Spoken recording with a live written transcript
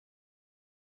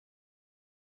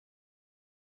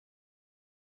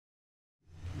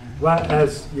Well,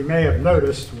 as you may have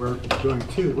noticed, we're doing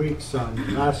 2 weeks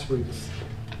on last week's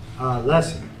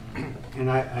lesson. And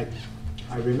I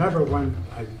remember when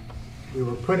we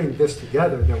were putting this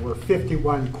together, there were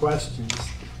 51 questions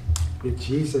that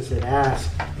Jesus had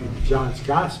asked in John's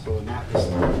Gospel, and that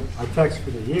was our text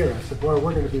for the year. I said, boy,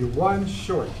 we're going to be one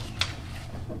short.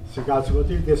 So God said, we'll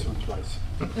do this one twice.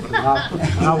 So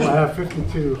now we'll have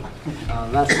 52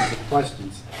 lessons of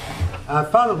questions.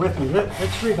 Follow with me.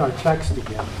 Let's read our text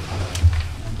again.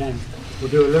 And then we'll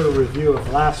do a little review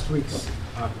of last week's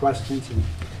questions and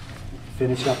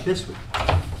finish up this week.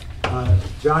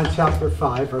 John chapter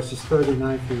 5, verses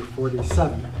 39 through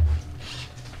 47.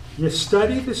 You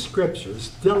study the scriptures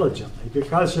diligently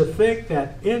because you think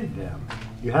that in them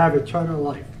you have eternal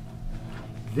life.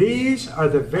 These are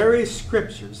the very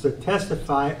scriptures that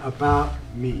testify about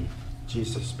me,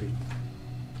 Jesus speaking.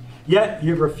 Yet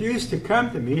you refuse to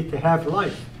come to me to have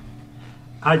life.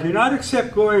 I do not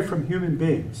accept glory from human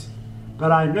beings,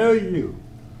 but I know you,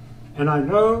 and I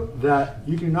know that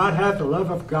you do not have the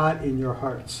love of God in your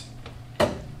hearts.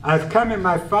 I have come in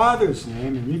my Father's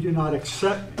name, and you do not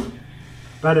accept me.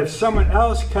 But if someone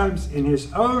else comes in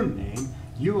his own name,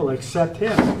 you will accept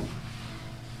him.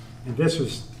 And this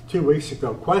was 2 weeks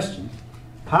ago question.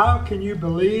 How can you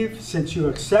believe since you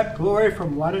accept glory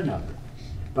from one another,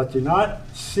 but do not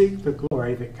seek the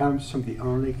glory that comes from the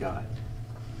only God?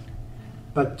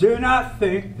 But do not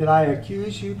think that I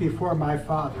accuse you before my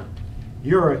Father.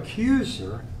 Your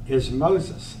accuser is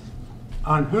Moses,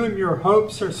 on whom your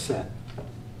hopes are set.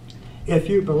 If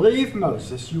you believe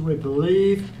Moses, you would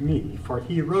believe me, for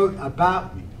he wrote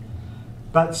about me.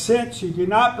 But since you do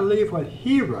not believe what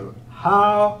he wrote,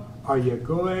 how are you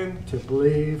going to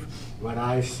believe what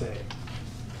I say?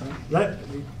 Let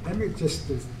me just,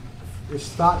 this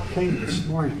thought came this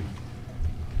morning.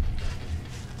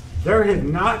 There had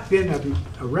not been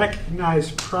a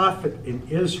recognized prophet in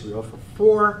Israel for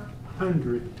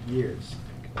 400 years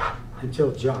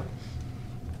until John.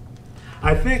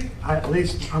 I think, at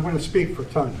least I'm going to speak for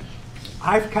Tony.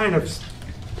 I've kind of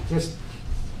just,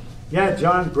 yeah,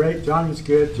 John, great, John was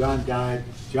good, John died,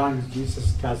 John was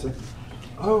Jesus' cousin.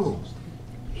 Oh,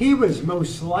 he was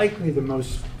most likely the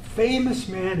most famous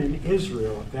man in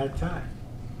Israel at that time.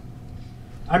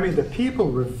 I mean, the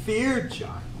people revered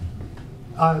John.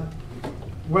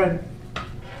 When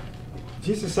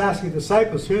Jesus asked the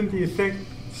disciples, whom do you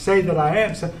say that I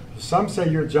am? So, some say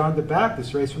you're John the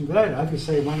Baptist raised from the dead. Others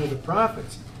say one of the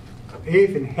prophets.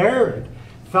 Even Herod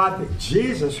thought that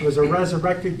Jesus was a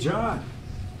resurrected John.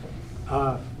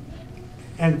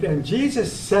 And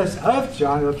Jesus says of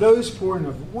John, of those born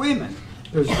of women,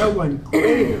 there's no one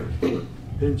greater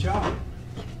than John.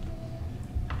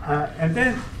 And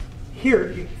then here,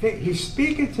 he's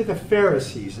speaking to the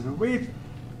Pharisees. And we,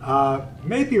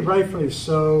 maybe rightfully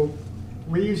so,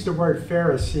 we use the word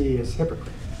Pharisee as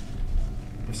hypocrite.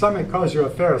 If somebody calls you a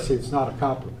Pharisee, it's not a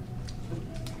compliment.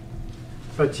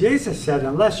 But Jesus said,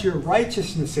 unless your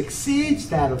righteousness exceeds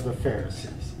that of the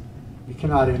Pharisees, you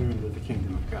cannot enter into the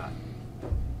kingdom of God.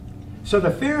 So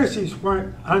the Pharisees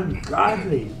weren't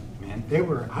ungodly men. They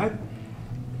were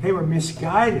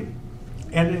misguided.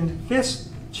 And in this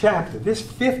chapter, this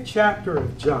 5th chapter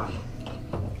of John,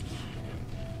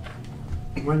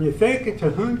 when you think to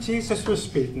whom Jesus was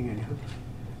speaking, and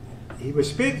he was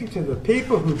speaking to the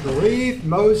people who believed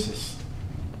Moses.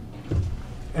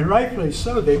 And rightfully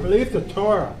so. They believed the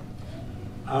Torah.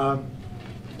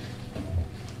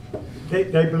 They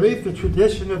believed the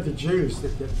tradition of the Jews,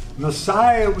 that the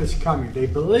Messiah was coming. They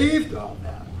believed all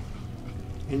that.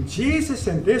 And Jesus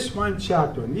in this one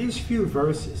chapter, in these few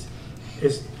verses,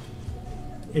 is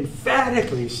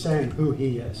emphatically saying who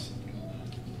he is.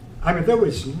 I mean, there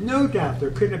was no doubt.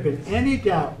 There couldn't have been any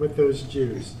doubt with those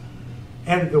Jews.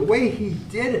 And the way he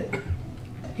did it,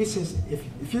 he says,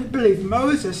 if you believe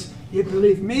Moses, you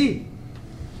believe me.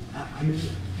 I mean,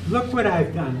 look what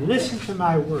I've done. Listen to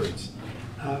my words.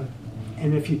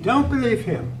 And if you don't believe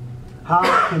him,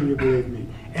 how can you believe me?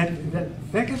 And then,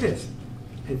 think of this.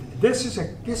 This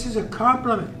is a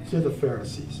compliment to the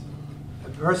Pharisees.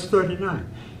 Verse 39.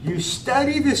 You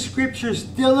study the scriptures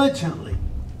diligently.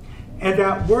 And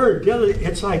that word,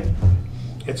 it's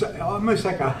almost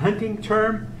like a hunting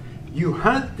term. You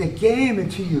hunt the game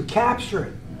until you capture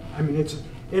it. I mean,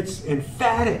 it's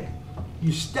emphatic.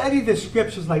 You study the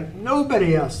scriptures like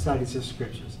nobody else studies the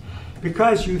scriptures.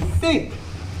 Because you think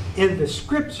in the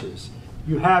scriptures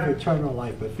you have eternal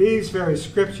life. But these very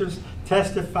scriptures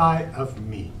testify of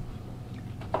me.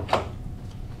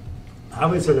 I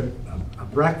was at a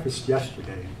breakfast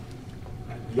yesterday.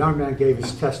 A young man gave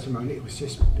his testimony. It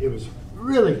was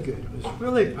really good. It was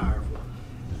really powerful.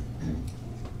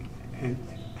 And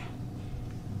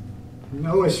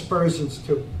no aspersions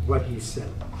to what he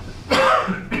said.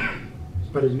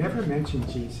 But he never mentioned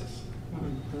Jesus.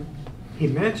 He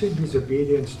mentioned his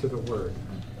obedience to the word.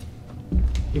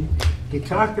 He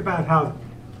talked about how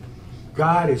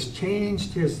God has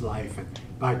changed his life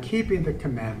by keeping the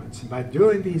commandments and by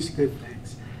doing these good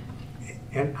things.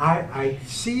 And I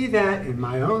see that in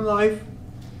my own life.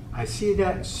 I see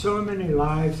that in so many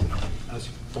lives as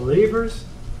believers,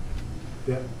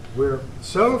 that we're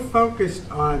so focused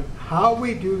on how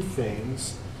we do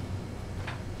things,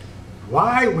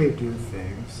 why we do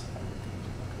things,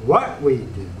 what we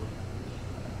do.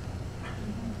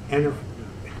 And if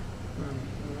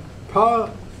Paul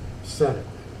said it,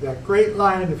 that great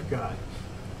line of God.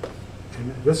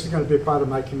 And this is going to be part of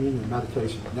my communion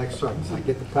meditation next service. I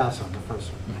get to pass on the first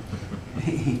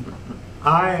one.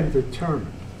 I am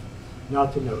determined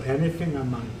not to know anything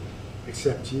among you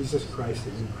except Jesus Christ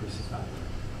and Him crucified.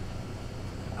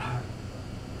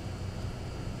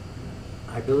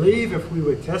 I believe if we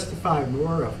would testify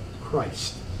more of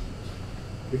Christ,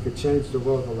 we could change the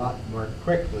world a lot more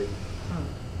quickly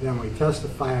than we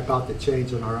testify about the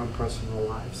change in our own personal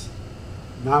lives.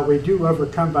 Now, we do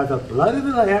overcome by the blood of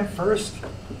the Lamb first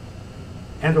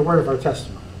and the word of our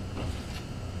testimony.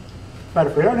 But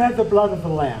if we don't have the blood of the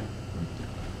Lamb,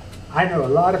 I know a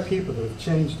lot of people that have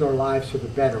changed their lives for the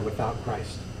better without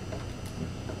Christ.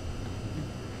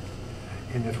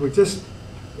 And if we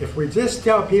just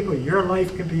tell people your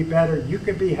life can be better, you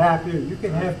can be happier, you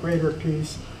can have greater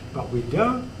peace, but we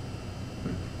don't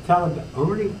tell them that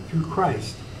only through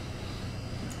Christ,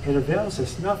 it avails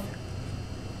us nothing.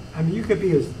 I mean, you could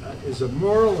be as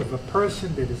immoral of a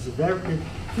person that is ever good.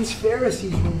 These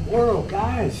Pharisees were moral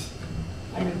guys.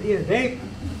 I mean, they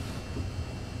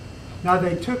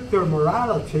took their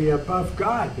morality above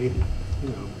God. They,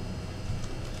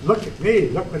 look at me,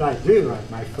 look what I do. I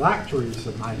have my phylacteries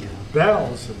and my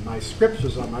bells and my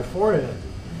scriptures on my forehead,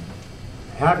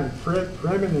 having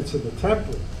preeminence in the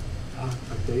temple.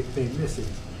 But they miss it.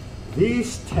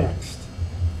 These texts,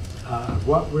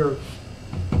 what we're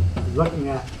looking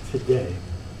at today,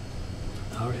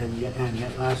 and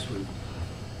yet last week,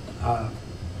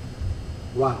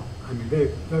 wow! I mean,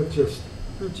 they're just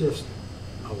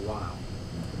a wow.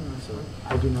 So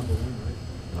I do number one, right?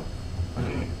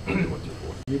 No.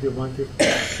 You did 1,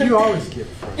 2. You always get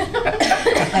first.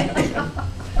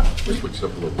 We switched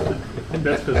up a little bit. I think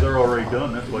that's because they're already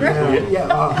done. That's why you're Yeah.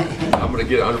 I'm going to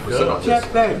get 100% on Jeff,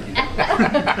 this. thank you.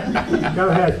 Go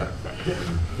ahead.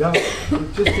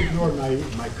 Just ignore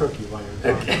my cookie while you're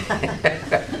talking.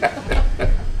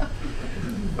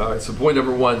 All right, so point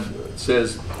number 1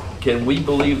 says, can we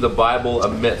believe the Bible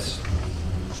amiss?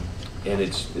 And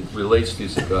it relates to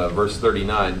verse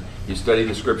 39. You study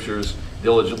the scriptures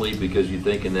diligently because you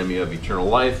think in them you have eternal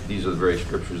life. These are the very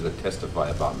scriptures that testify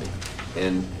about me.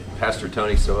 And Pastor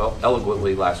Tony so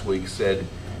eloquently last week said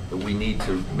that we need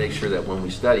to make sure that when we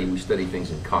study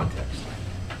things in context.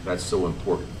 That's so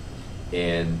important.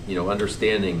 And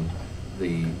understanding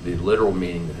the literal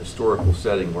meaning, the historical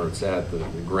setting where it's at, the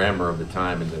grammar of the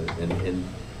time, and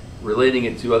relating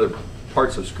it to other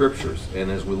parts of scriptures. And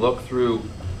as we look through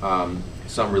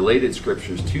some related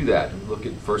scriptures to that, look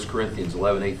at 1 Corinthians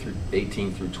 11,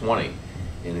 18 through 20.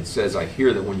 And it says, I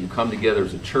hear that when you come together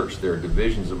as a church, there are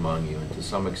divisions among you, and to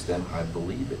some extent I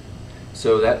believe it.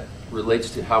 So that relates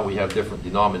to how we have different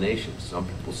denominations. Some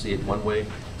people see it one way,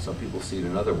 some people see it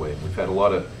another way. We've had a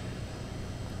lot of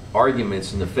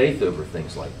arguments in the faith over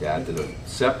things like that have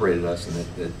separated us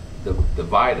and that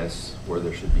divide us where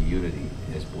there should be unity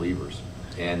as believers.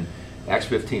 And Acts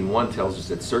 15:1 tells us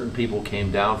that certain people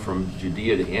came down from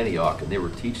Judea to Antioch, and they were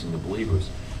teaching the believers,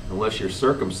 unless you're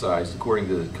circumcised according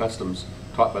to the customs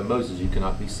taught by Moses, you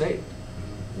cannot be saved.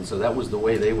 And so that was the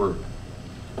way they were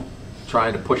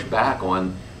trying to push back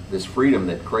on this freedom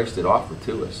that Christ had offered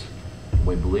to us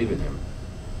when we believe in Him.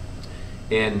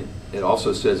 And it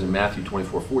also says in Matthew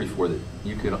 24:44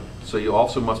 that you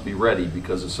also must be ready,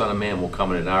 because the Son of Man will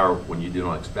come in an hour when you do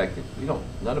not expect it.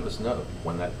 None of us know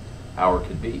when that hour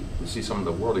could be. We see some of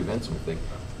the world events and we think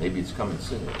maybe it's coming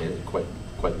soon. It quite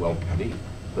well could be.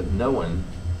 But no one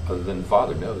other than the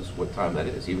Father knows what time that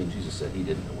is. Even Jesus said He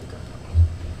didn't know what time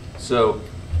that was. So,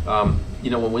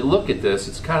 when we look at this,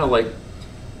 it's kind of like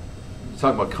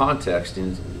talking about context,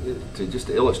 and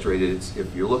to illustrate it,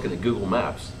 if you're looking at Google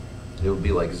Maps, it would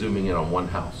be like zooming in on one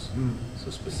house.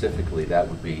 So specifically, that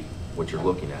would be what you're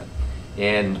looking at.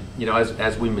 And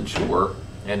as we mature,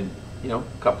 and a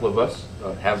couple of us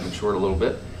have matured a little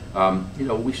bit,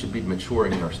 we should be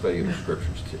maturing in our study of the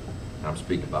scriptures too. And I'm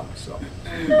speaking about myself.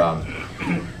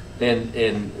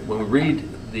 And when we read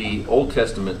the Old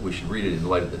Testament, we should read it in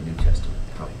light of the New Testament,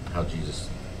 how Jesus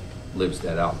lives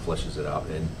that out, fleshes it out.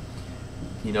 And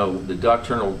you know, the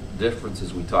doctrinal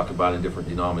differences we talk about in different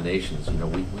denominations, you know,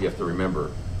 we have to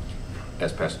remember,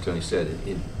 as Pastor Tony said,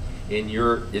 is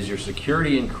your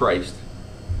security in Christ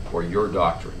or your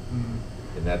doctrine?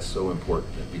 Mm-hmm. And that's so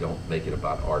important that we don't make it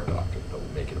about our doctrine, but we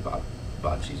make it about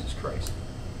Jesus Christ,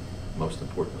 most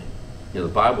importantly. You know,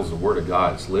 the Bible's the Word of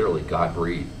God. It's literally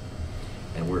God-breathed.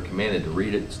 And we're commanded to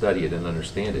read it, study it, and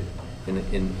understand it.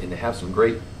 And to have some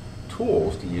great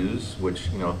tools to use, which,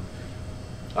 you know,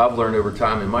 I've learned over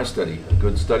time in my study. A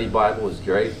good study Bible is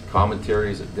great.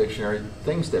 Commentaries, a dictionary,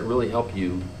 things that really help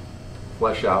you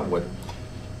flesh out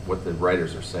what the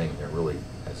writers are saying there really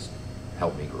has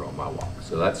helped me grow in my walk.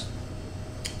 So that's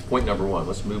point number one.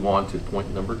 Let's move on to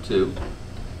point number two.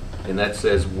 And that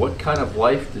says, what kind of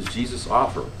life does Jesus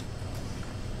offer?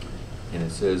 And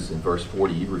it says in verse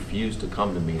 40, you refuse to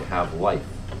come to me to have life.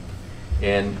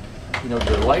 And, you know,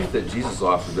 the life that Jesus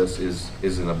offers us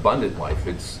is an abundant life.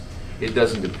 It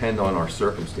doesn't depend on our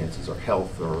circumstances, our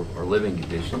health, or our living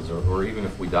conditions, or even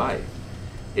if we die.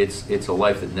 It's a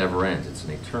life that never ends. It's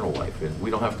an eternal life. And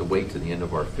we don't have to wait to the end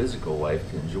of our physical life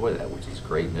to enjoy that, which is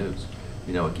great news.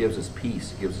 You know, it gives us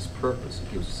peace. It gives us purpose.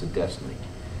 It gives us a destiny.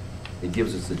 It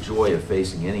gives us the joy of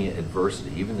facing any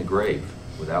adversity, even the grave,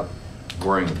 without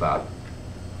worrying about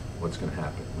what's going to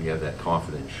happen. We have that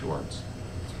confident assurance.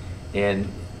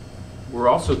 And we're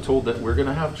also told that we're going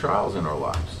to have trials in our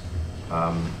lives.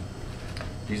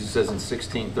 Jesus says in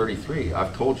 16:33,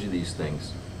 I've told you these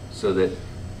things so that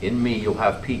in me you'll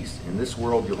have peace. In this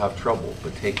world you'll have trouble,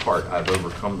 but take heart, I've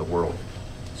overcome the world.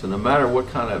 So no matter what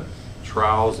kind of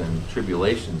trials and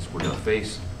tribulations we're going to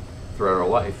face throughout our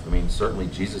life, I mean, certainly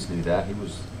Jesus knew that. He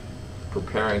was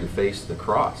preparing to face the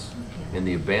cross and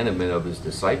the abandonment of his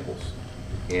disciples.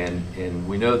 And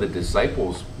we know that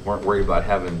disciples weren't worried about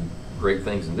having great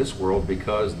things in this world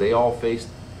because they all faced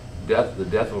death, the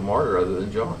death of a martyr other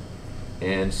than John.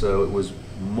 And so it was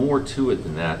more to it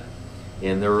than that.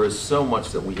 And there is so much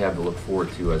that we have to look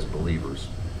forward to as believers.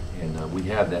 And we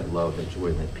have that love, that joy,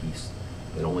 and that peace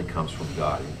that only comes from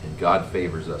God. And God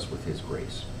favors us with his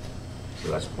grace.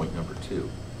 So that's point number two.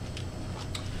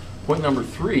 Point number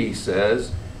three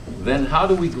says, then how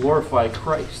do we glorify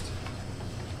Christ?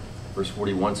 Verse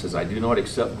 41 says, I do not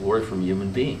accept glory from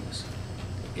human beings.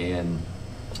 And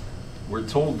we're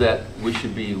told that we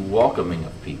should be welcoming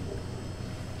of people.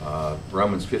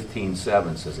 Romans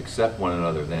 15:7 says, accept one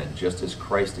another then, just as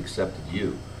Christ accepted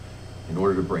you, in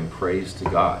order to bring praise to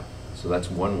God. So that's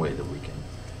one way that we can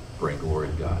bring glory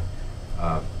to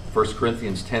God. 1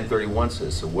 Corinthians 10:31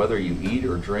 says, so whether you eat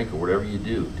or drink or whatever you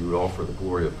do it all for the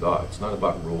glory of God. It's not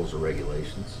about rules or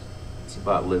regulations. It's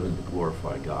about living to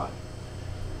glorify God.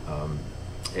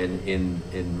 And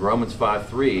in Romans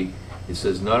 5:3, it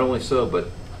says, not only so, but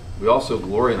we also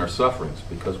glory in our sufferings,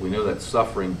 because we know that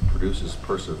suffering produces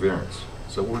perseverance.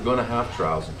 So we're going to have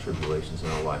trials and tribulations in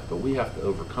our life, but we have to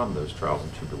overcome those trials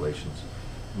and tribulations,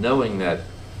 knowing that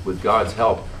with God's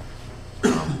help,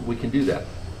 we can do that.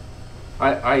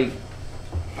 I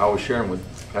was sharing with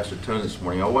Pastor Tony this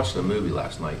morning, I watched a movie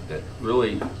last night that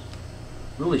really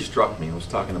struck me. It was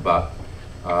talking about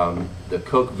the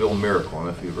Cokeville Miracle. I don't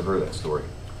know if you've ever heard that story.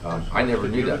 I never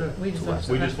knew that. We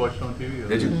just watched on TV.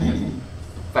 Did you?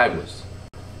 Fabulous.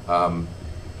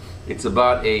 It's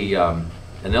about an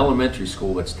elementary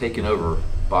school that's taken over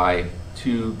by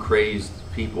two crazed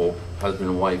people, husband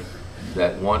and wife,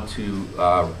 that want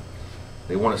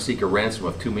to seek a ransom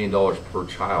of $2 million per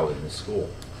child in this school,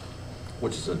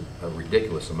 which is a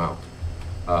ridiculous amount.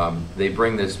 They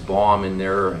bring this bomb in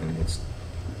there, and it's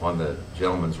on the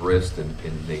gentleman's wrist, and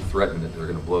they threaten that they're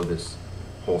going to blow this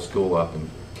whole school up and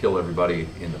kill everybody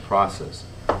in the process.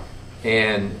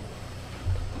 And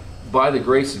by the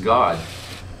grace of God,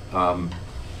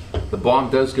 the bomb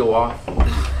does go off,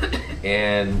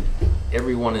 and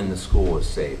everyone in the school is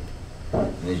saved.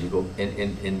 And as you go,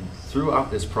 and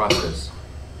throughout this process,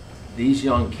 these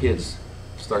young kids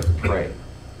start to pray.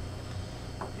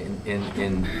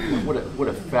 And what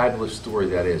a fabulous story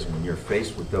that is when you're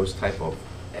faced with those type of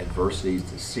adversities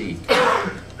to see.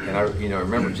 And I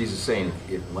remember Jesus saying,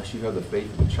 unless you have the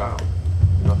faith of a child,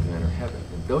 you're not going to enter heaven.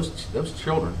 And those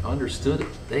children understood it.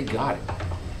 They got it.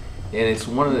 And it's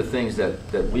one of the things that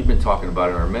we've been talking about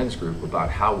in our men's group, about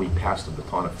how we pass the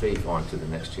baton of faith on to the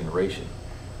next generation.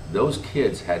 Those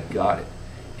kids had got it.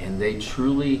 And they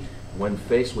truly, when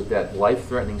faced with that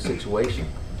life-threatening situation,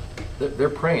 they're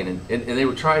praying. And they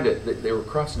were they were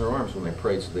crossing their arms when they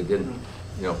prayed, so they didn't,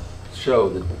 show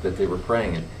that they were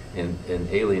praying and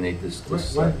alienate this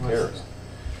terrorist.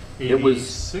 It was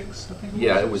 86, I think.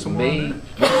 It was May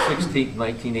 16th,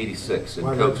 1986 in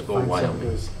Cokesville,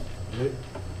 Wyoming.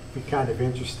 be kind of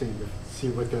interesting to see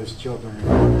what those children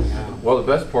are doing now. Well, the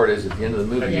best part is at the end of the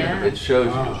movie, Yeah. it shows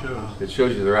you. Oh. It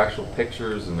shows you their actual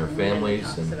pictures and their families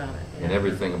talks and, about it, and yeah.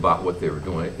 everything about what they were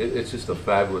doing. It's just a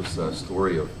fabulous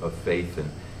story of faith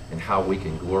and how we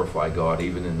can glorify God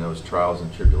even in those trials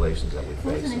and tribulations that we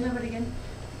What was the face. name of it again?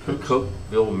 The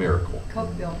Cokeville Miracle.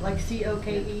 Cokeville, like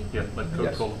C-O-K-E? Yeah, like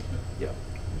Yes. Coca-Cola. Yeah.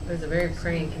 It was a very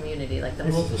praying community, like the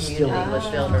This whole is a community still- was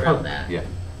built Ah. around that. Yeah.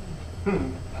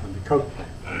 From the Coke plant.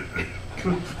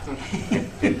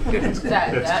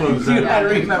 That's closed down. I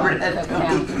remember that.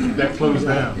 That closed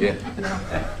down. Yeah.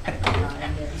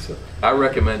 So I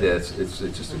recommend it. It's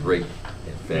just a great and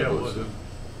Yeah, it fabulous. was.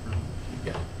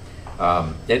 Yeah.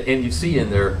 And you see in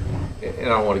there, and I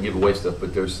don't want to give away stuff,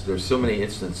 but there's so many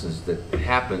instances that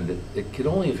happened that it could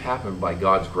only have happened by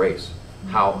God's grace.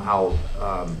 How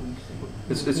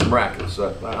it's miraculous.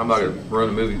 I'm not going to ruin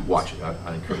the movie. Watch it.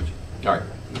 I encourage you. All right.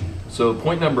 So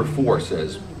point number 4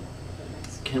 says,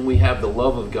 can we have the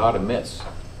love of God amiss?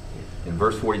 And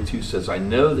verse 42 says, I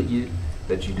know that you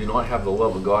do not have the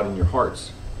love of God in your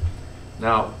hearts.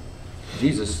 Now,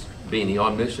 Jesus, being the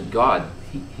omniscient God,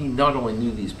 he not only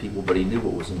knew these people, but he knew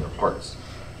what was in their hearts.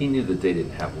 He knew that they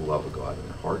didn't have the love of God in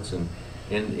their hearts.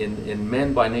 And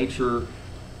men by nature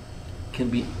can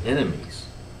be enemies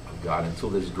of God until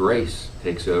this grace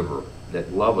takes over,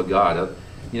 that love of God.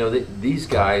 These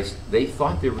guys, they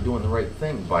thought they were doing the right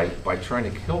thing by trying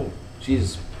to kill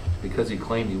Jesus because he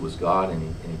claimed he was God and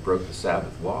he broke the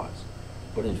Sabbath laws.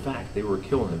 But in fact, they were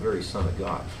killing the very Son of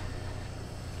God.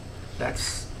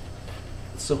 It's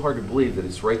so hard to believe that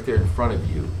it's right there in front of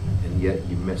you, and yet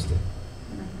you missed it.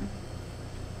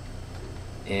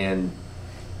 And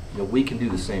we can do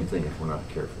the same thing if we're not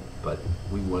careful, but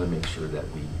we want to make sure that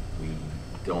we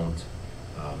don't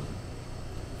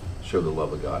show the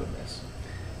love of God amiss.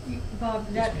 Bob,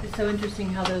 that is so interesting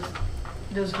how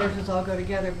those verses all go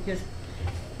together, because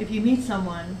if you meet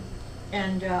someone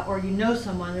and or you know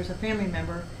someone, there's a family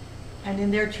member, and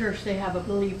in their church they have a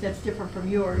belief that's different from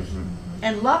yours,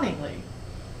 and lovingly,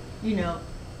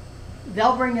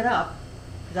 they'll bring it up,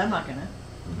 because I'm not gonna.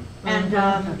 And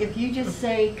if you just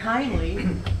say kindly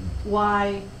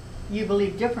why you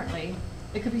believe differently,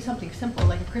 it could be something simple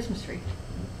like a Christmas tree.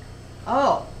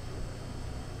 Oh,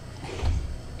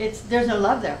 there's no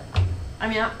love there. I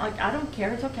mean, I don't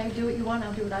care. It's okay. Do what you want.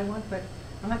 I'll do what I want. But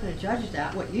I'm not going to judge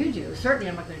that. What you do, certainly,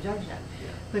 I'm not going to judge that.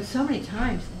 But so many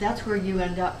times, that's where you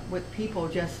end up with people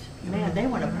just, man, they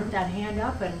want to put that hand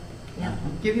up and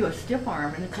give you a stiff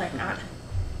arm, and it's like, I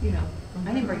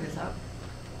didn't bring this up.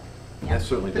 That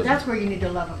certainly But doesn't. that's where you need the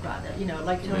love of God.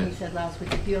 Like Tony Amen. said last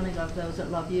week, if you only love those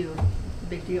that love you, it's a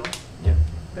big deal. Yeah.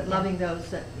 But loving those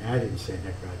that I didn't say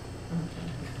that right.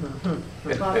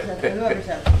 Bob said, or whoever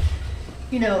said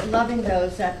it. Loving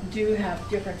those that do have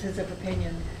differences of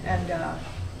opinion, and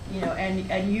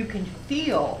and you can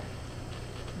feel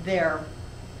they're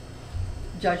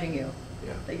judging you,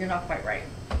 Yeah. that you're not quite right.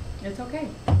 It's okay.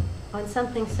 On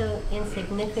something so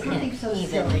insignificant, Something so even.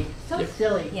 silly, so Yeah.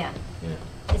 silly. Yeah, Yeah.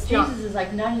 it's not. Jesus is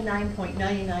like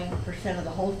 99.99% of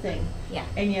the whole thing, Yeah,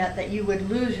 and yet that you would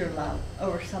lose your love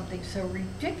over something so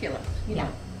ridiculous. Yeah.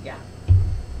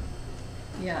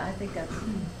 Yeah, I think that's.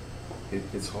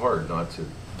 It's hard not to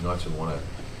want to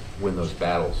win those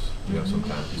battles,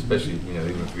 sometimes, especially,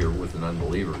 even if you're with an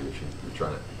unbeliever,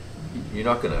 you're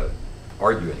not going to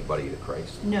argue anybody to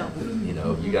Christ. No.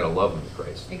 You got to love them to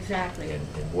Christ. Exactly.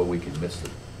 And boy, we could miss the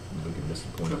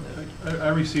point on that. I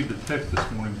received a text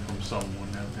this morning from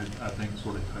someone that I think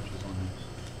sort of touches on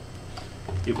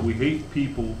this. If we hate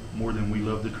people more than we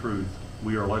love the truth,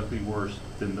 we are likely worse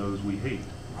than those we hate.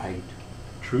 Right.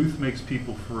 Truth makes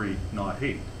people free, not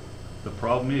hate. The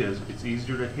problem is, it's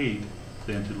easier to hate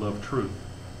than to love truth.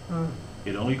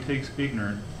 It only takes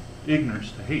ignorance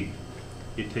to hate.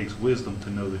 It takes wisdom to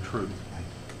know the truth.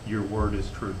 Your word is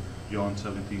truth. John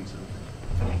 17:7.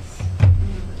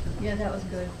 Yeah, that was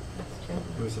good. that's true.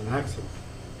 It was an accident.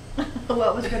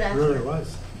 What was good It answer? really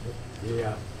was.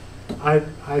 Yeah.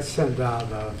 I send out,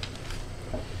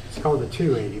 it's called the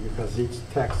 280 because each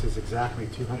text is exactly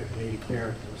 280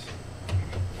 characters.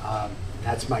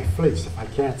 That's my fleece. If I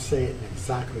can't say it in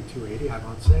exactly 280, I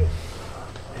won't say it.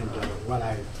 And what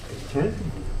I intended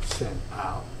to send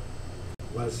out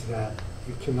was that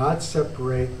you cannot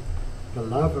separate the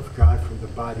love of God from the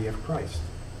body of Christ,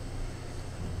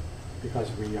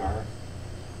 because we are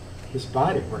his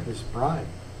body, we're his bride.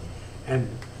 And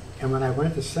when I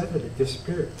went to send it, it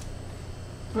disappeared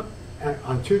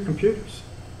on 2 computers.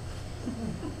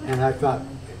 And I thought,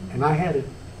 and I had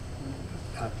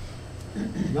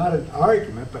not an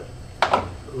argument, but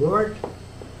Lord,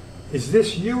 is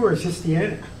this you or is this the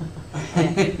enemy?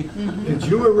 Did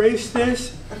you erase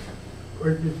this?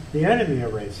 or did the enemy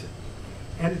erase it?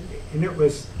 And it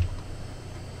was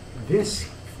this,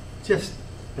 just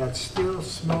that still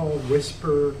small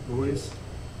whisper voice.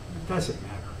 It doesn't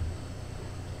matter.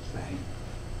 Right?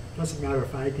 Doesn't matter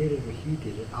if I did it or he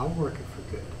did it. I'll work it for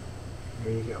good.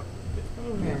 There you go.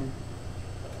 Amen.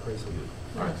 Praise the Lord.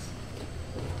 All right.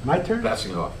 My turn?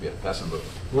 Passing off, yeah, passing the book.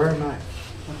 Where am I?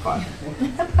 5.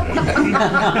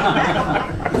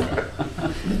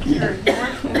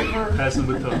 Passing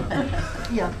the baton.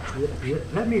 Yeah.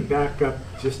 Let me back up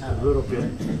just a little bit.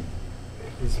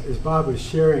 As Bob was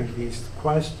sharing these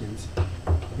questions,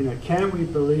 can we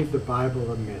believe the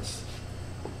Bible amiss?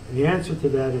 And the answer to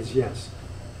that is yes.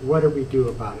 What do we do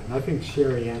about it? And I think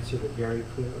Sherry answered it very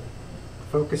clearly.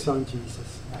 Focus on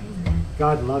Jesus.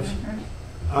 God loves you.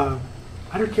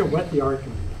 I don't care what the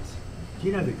argument is. Do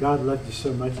you know that God loved you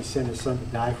so much He sent His Son to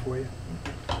die for you?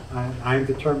 I am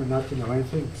determined not to know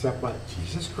anything except what?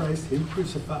 Jesus Christ, Him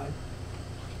crucified.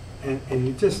 And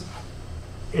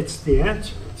it's the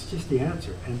answer. It's just the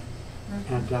answer.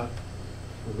 And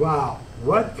wow,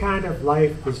 what kind of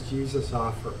life does Jesus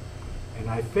offer? And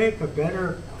I think a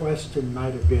better question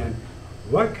might have been,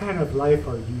 what kind of life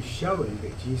are you showing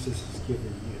that Jesus has given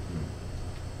you?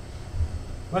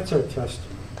 What's our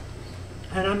testimony?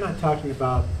 And I'm not talking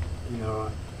about,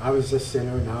 I was a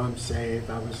sinner, now I'm saved,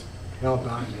 I was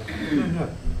hell-bound. No.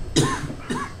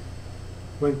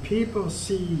 When people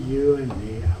see you and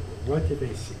me, what do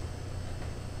they see?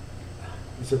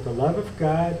 Is it the love of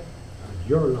God or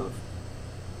your love?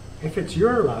 If it's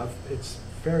your love, it's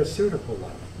pharisaical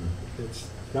love. It's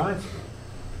God's love.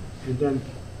 And then,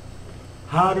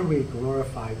 how do we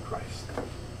glorify Christ?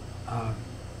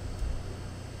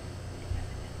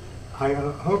 I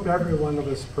hope every one of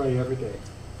us pray every day.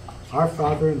 Our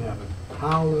Father in heaven,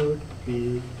 hallowed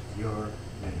be your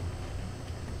name.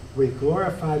 We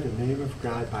glorify the name of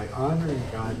God by honoring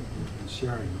God and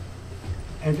sharing Him.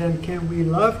 And then can we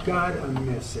love God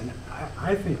amiss? And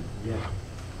I think, yeah.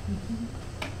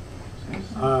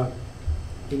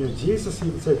 Jesus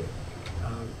even said,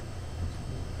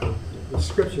 the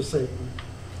scriptures say,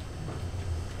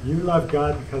 you love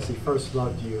God because He first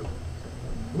loved you.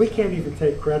 We can't even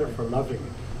take credit for loving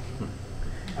Him.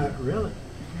 Really?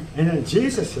 And then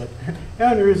Jesus said, the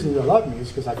only reason you love me is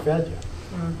because I fed you.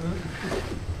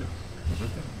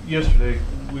 Yesterday,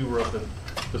 we were up at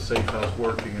the Safe House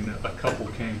working, and a couple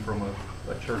came from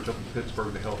a church up in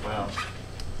Pittsburgh to help out.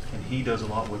 And he does a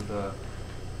lot with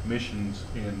missions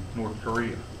in North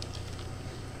Korea.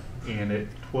 And at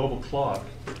 12 o'clock,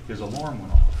 his alarm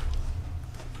went off.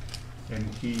 And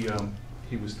he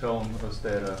was telling us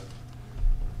that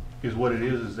what it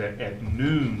is that at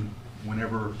noon,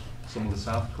 whenever some of the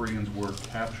South Koreans were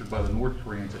captured by the North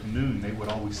Koreans, at noon they would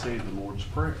always say the Lord's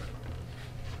Prayer.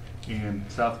 And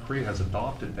South Korea has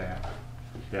adopted that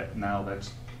now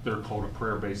they're called a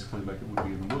prayer basically like it would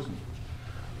be in the Muslim.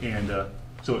 And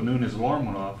so at noon his alarm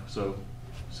went off, so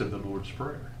said the Lord's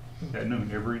Prayer at noon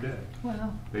every day.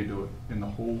 Wow. They do it in the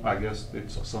whole, I guess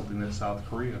it's something that South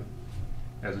Korea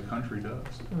as a country does.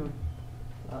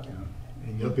 Love it. You know.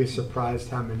 And you'll be surprised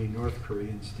how many North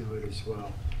Koreans do it as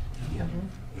well.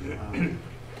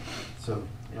 So,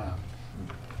 yeah.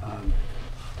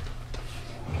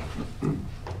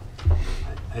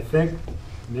 I think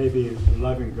maybe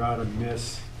loving God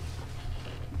amiss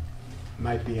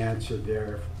might be answered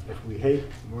there. If we hate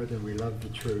more than we love the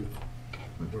truth,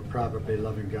 we're probably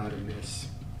loving God amiss.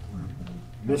 We're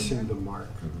missing the mark.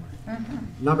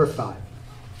 Number 5.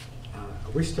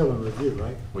 Are we still in review,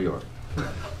 right? We are.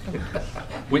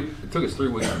 It took us 3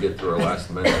 weeks to get through our last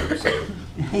amendment, so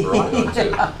we're only on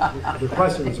 2. The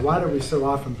question is, why do we so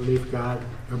often believe God,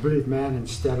 or believe man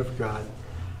instead of God?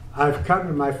 I've come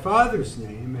in my Father's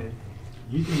name, and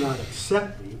you do not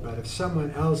accept me, but if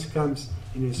someone else comes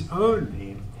in his own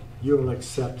name, you will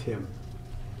accept him.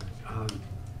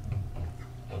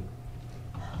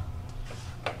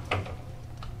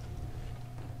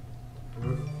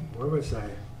 Where was I?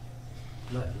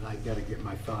 I got to get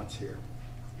my thoughts here.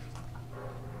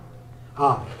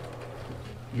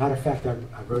 Matter of fact, I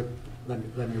wrote, let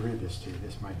me read this to you.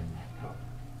 This might help.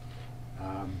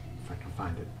 If I can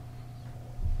find it.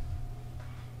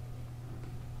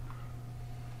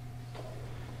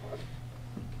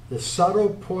 The subtle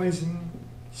poison,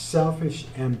 selfish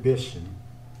ambition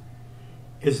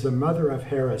is the mother of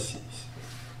heresies.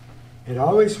 It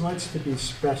always wants to be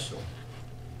special.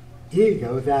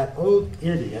 Ego, that old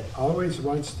idiot, always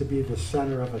wants to be the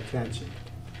center of attention.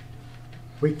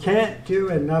 We can't do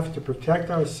enough to protect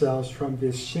ourselves from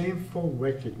this shameful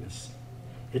wickedness.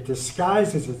 It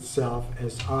disguises itself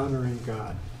as honoring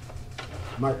God.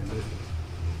 Martin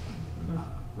Luther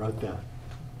wrote that,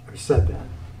 or said that.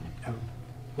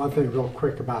 one thing real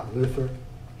quick about Luther,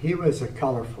 he was a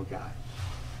colorful guy.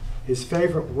 His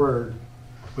favorite word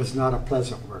was not a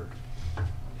pleasant word.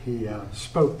 He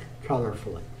spoke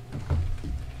colorfully.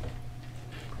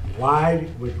 Why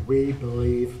would we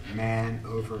believe man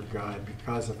over God?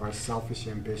 Because of our selfish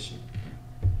ambition.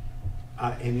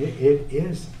 And it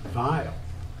is vile.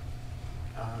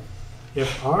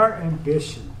 If our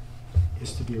ambition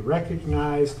is to be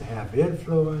recognized, to have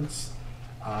influence,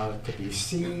 to be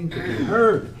seen, to be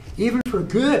heard, even for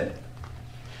good,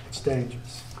 it's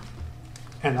dangerous.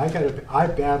 And I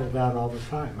battle that all the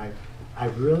time. I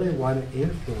really want to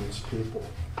influence people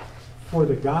for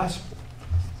the gospel.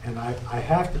 And I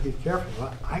have to be careful.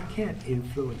 I can't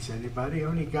influence anybody.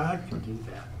 Only God can do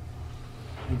that.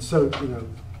 And so,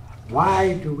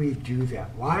 why do we do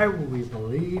that? Why would we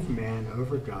believe man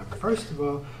over God? First of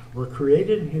all, we're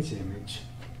created in his image.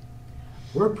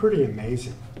 We're pretty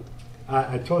amazing.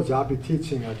 I told you I'll be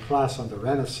teaching a class on the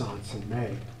Renaissance in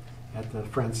May at the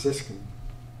Franciscan.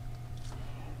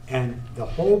 And the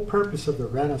whole purpose of the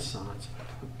Renaissance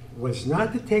was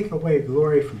not to take away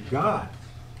glory from God,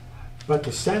 but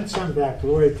to send some of that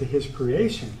glory to his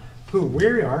creation, who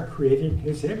we are created in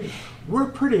his image. We're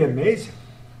pretty amazing.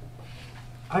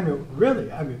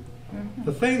 Really,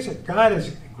 the things that God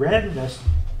has granted us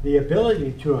the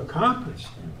ability to accomplish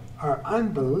are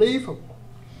unbelievable.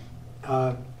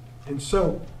 And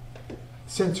so,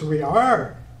 since we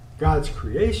are God's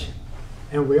creation,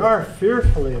 and we are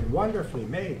fearfully and wonderfully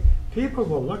made, people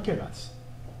will look at us.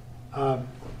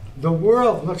 The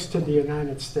world looks to the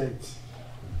United States.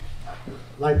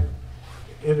 And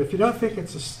if you don't think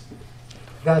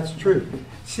that's true,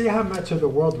 see how much of the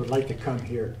world would like to come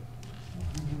here.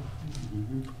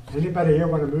 Anybody here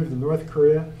want to move to North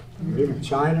Korea, or even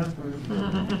China,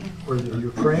 or the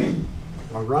Ukraine,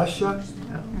 or Russia,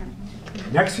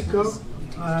 Mexico,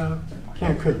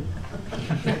 Cancun?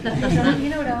 You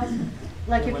know what else?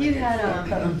 Like if you had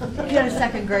a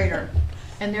second grader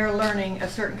and they're learning a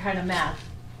certain kind of math,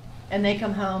 and they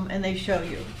come home and they show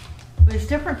you, but it's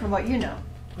different from what you know.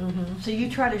 So you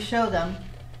try to show them,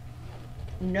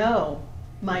 no,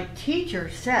 my teacher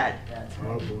said.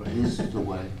 Oh boy. This is the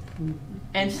way.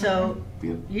 And so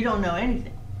you don't know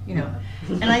anything,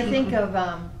 And I think of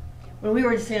when we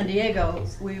were in San Diego,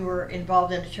 we were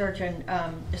involved in a church, and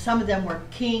some of them were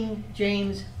King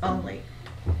James only.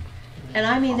 And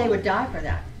I mean, they would die for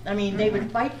that. I mean, they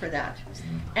would fight for that.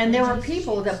 And there were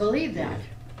people that believed that.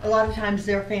 A lot of times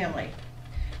their family.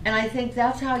 And I think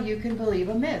that's how you can believe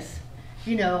a myth,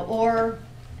 or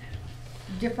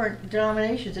different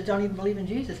denominations that don't even believe in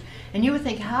Jesus. And you would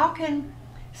think, how can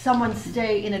someone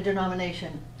stay in a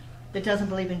denomination that doesn't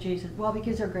believe in Jesus? Well,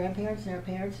 because their grandparents and their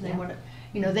parents, and they want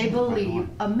to, they believe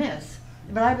a myth.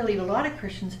 But I believe a lot of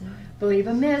Christians believe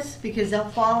a myth because they'll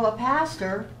follow a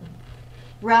pastor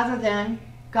rather than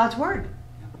God's word,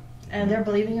 and they're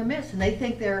believing a myth, and they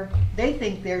think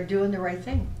they're doing the right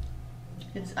thing.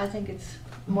 I think it's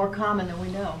more common than we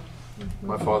know.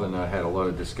 My father and I had a lot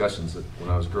of discussions when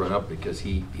I was growing up, because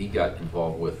he got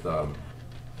involved with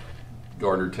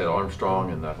Gardner Ted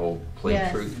Armstrong and that whole plain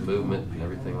truth movement and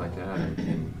everything like that,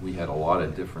 and we had a lot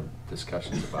of different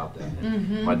discussions about that.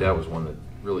 And my dad was one that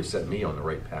really set me on the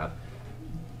right path,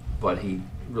 but he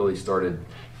really started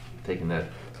taking that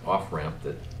off ramp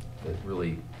that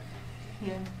really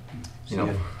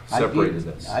separated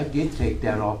us. I did take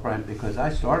that off ramp because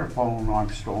I started following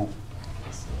Armstrong.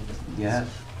 Yes.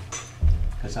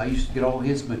 Because I used to get all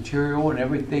his material and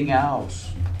everything else.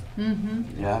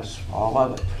 Yes, all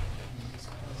of it.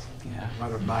 Yeah.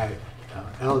 One of my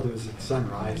elders at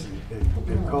Sunrise, they've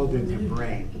been called into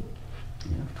brain.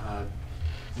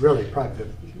 Really, probably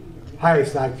the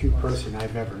highest IQ person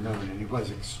I've ever known, and he was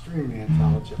extremely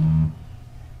intelligent.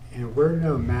 And we're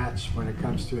no match when it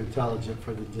comes to intelligence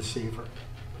for the deceiver.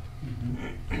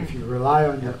 If you rely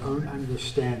on your own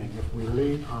understanding, if we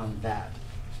lean on that,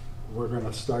 we're going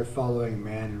to start following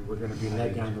man, and we're going to be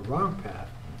led down the wrong path.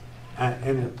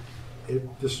 And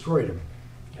it destroyed him.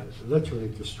 It literally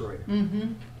destroyed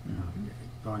him.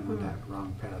 Going on that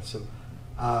wrong path. So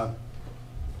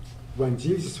when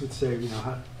Jesus would say, you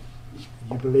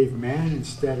believe man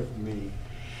instead of me.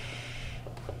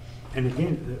 And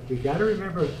again, we got to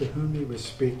remember to whom he was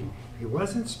speaking. He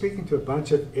wasn't speaking to a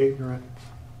bunch of ignorant,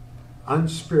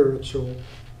 unspiritual,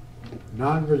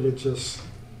 non-religious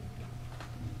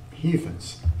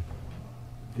heathens.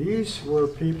 These were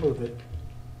people that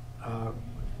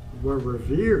were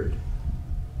revered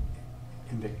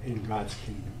in God's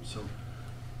kingdom. So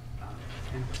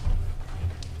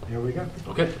there we go.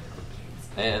 Okay.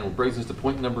 And it brings us to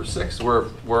point number 6.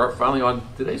 We're finally on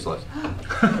today's lesson.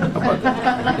 How about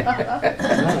that?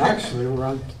 No, actually, we're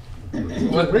on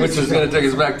Which is going to take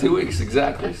us back 2 weeks,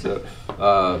 exactly. So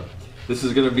this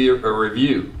is going to be a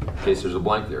review, in case there's a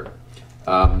blank there.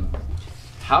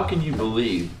 How can you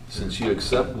believe, since you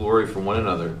accept glory from one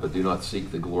another, but do not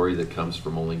seek the glory that comes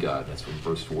from only God? That's from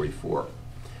verse 44.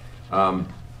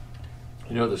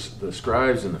 The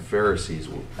scribes and the Pharisees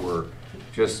were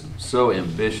just so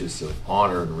ambitious of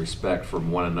honor and respect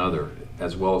from one another,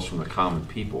 as well as from the common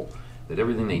people, that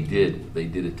everything they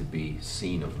did it to be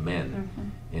seen of men.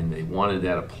 And they wanted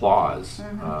that applause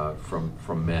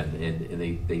from men.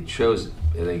 And they chose,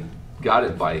 they got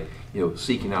it by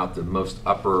seeking out the most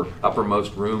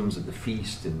uppermost rooms at the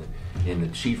feast and the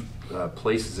chief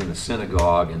places in the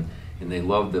synagogue, and they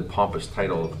loved the pompous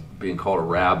title of being called a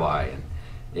rabbi.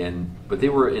 But they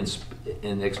were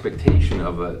in expectation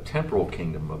of a temporal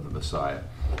kingdom of the Messiah,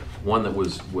 one that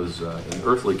was an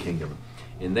earthly kingdom,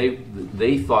 and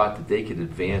they thought that they could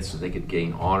advance and they could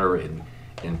gain honor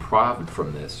and profit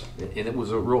from this, and it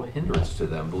was a real hindrance to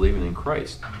them believing in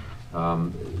Christ.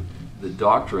 The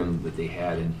doctrine that they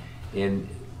had, and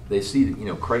they see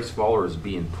Christ's followers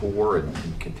being poor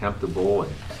and contemptible,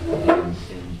 and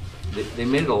they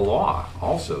made it a law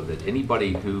also that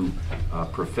anybody who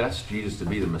professed Jesus to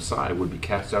be the Messiah would be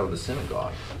cast out of the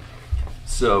synagogue.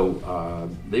 So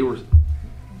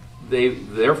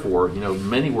therefore,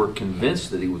 many were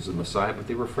convinced that he was the Messiah, but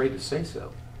they were afraid to say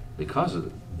so because of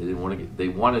it. They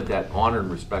wanted that honor and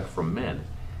respect from men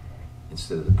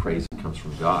instead of the praise that comes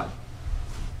from God.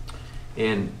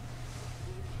 And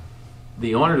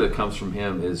the honor that comes from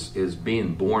him is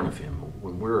being born of him.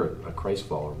 When we're a Christ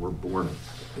follower, we're born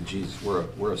of Jesus.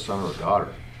 We're a son or a daughter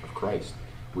of Christ.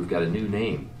 We've got a new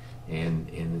name, and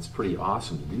it's pretty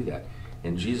awesome to do that.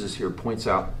 And Jesus here points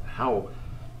out how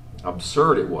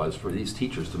absurd it was for these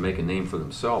teachers to make a name for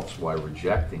themselves while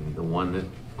rejecting the one that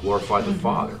glorified the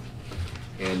Father.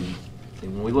 And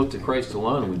when we look to Christ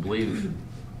alone and we believe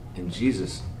in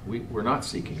Jesus, we're not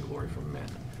seeking glory from men.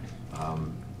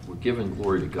 We're giving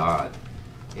glory to God.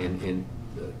 And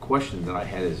the question that I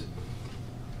had is,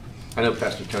 I know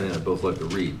Pastor Tony and I both like to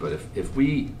read, but if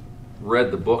we read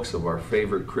the books of our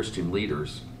favorite Christian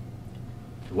leaders,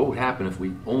 what would happen if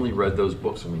we only read those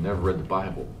books and we never read the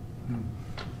Bible?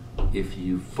 If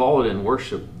you followed and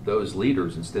worshiped those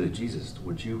leaders instead of Jesus,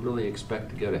 would you really expect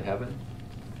to go to heaven?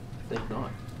 I think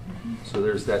not. So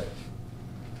there's that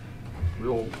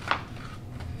real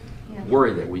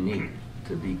worry that we need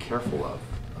to be careful of.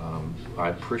 I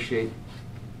appreciate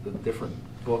the different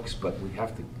books, but we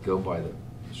have to go by the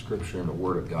Scripture and the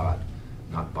Word of God,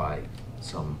 not by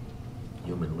some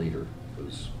human leader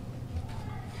who's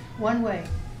One way.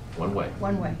 one way.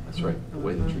 One way. That's right, the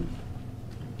way, the truth,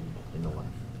 and the life.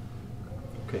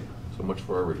 Okay, so much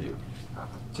for our review.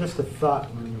 Just a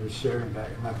thought when you were sharing that.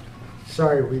 And I'm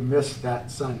sorry we missed that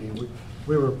Sunday.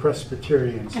 We were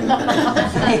Presbyterians.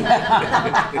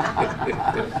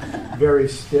 Very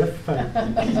stiff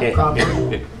and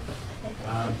proper.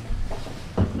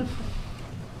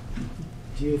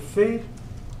 Do you think,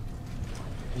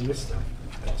 and this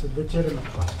that's a legitimate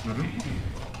question,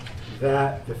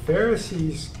 that the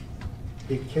Pharisees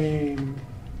became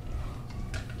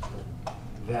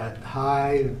that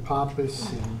high and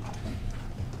pompous and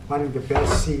wanting the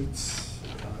best seats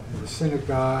in the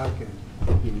synagogue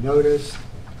and be noticed?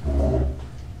 Do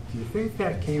you think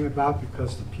that came about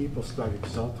because the people started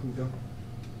exalting them?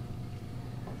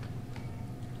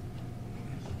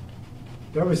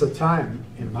 There was a time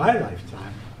in my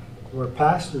lifetime where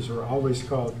pastors were always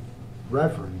called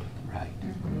reverend. Right.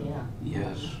 Yeah.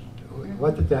 Yes.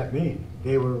 What did that mean?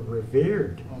 They were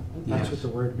revered. That's Yes. what the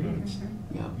word means.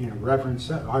 Yeah. Reverend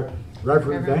son, or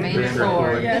Reverend Reverend Vander.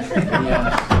 Vander. Yes.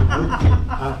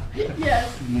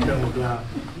 Yes. And,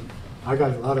 I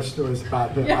got a lot of stories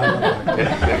about him.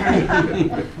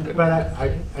 But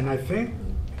I think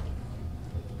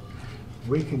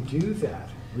we can do that.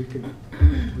 We can.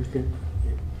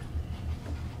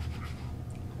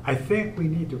 I think we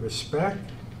need to respect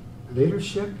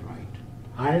leadership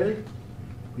highly.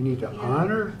 We need to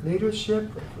honor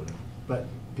leadership, but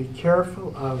be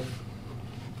careful of,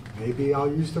 maybe I'll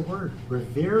use the word,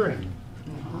 revering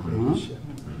leadership.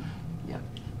 Yeah.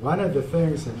 One of the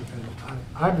things, and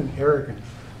I'm an arrogant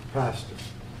pastor.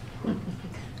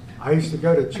 I used to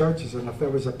go to churches, and if there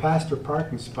was a pastor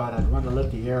parking spot, I'd want to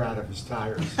let the air out of his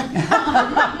tires. That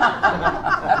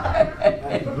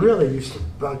really used to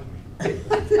bug me.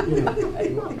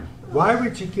 Why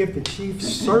would you give the chief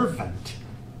servant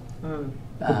the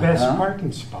best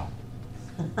parking spot?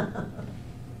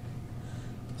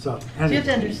 So, So you have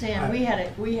to understand, we had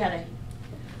a,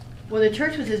 well, the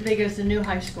church was as big as the new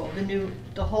high school,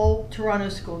 the whole Toronto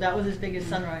school, that was as big as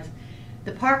Sunrise.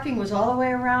 The parking was all the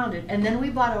way around it, and then we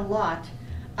bought a lot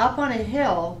up on a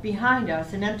hill behind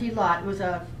us, an empty lot. It was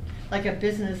like a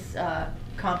business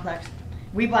complex.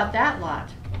 We bought that lot,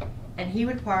 and he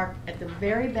would park at the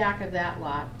very back of that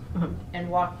lot and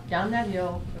walk down that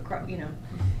hill, across, you know.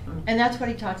 And that's what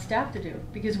he taught staff to do,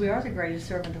 because we are the greatest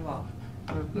servant of all.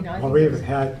 You know, I Well, think we even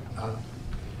that's-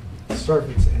 had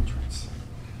servants entrance.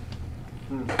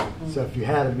 So if you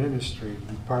had a ministry,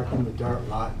 you parked in the dirt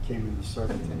lot and came in the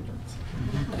servant entrance.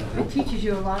 It teaches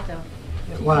you a lot, though.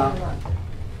 It teaches Wow. you a lot.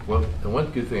 Well, and one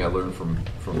good thing I learned from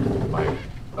my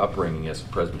upbringing as a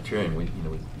Presbyterian, we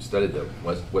studied the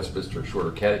Westminster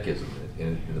Shorter Catechism,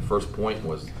 and the first point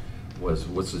was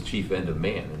what's the chief end of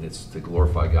man, and it's to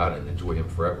glorify God and enjoy Him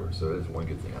forever. So that's one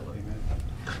good thing I learned.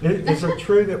 Is it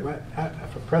true that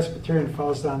if a Presbyterian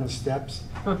falls down the steps,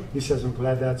 he says, "I'm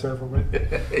glad that's over with"?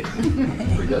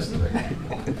 Predestined.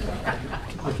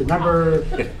 Okay, number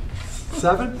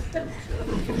 7.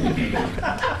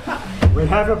 We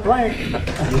have a blank. You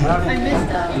have, I missed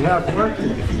that. You have work.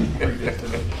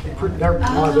 They're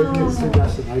being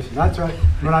predestination. That's right.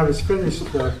 When I was finished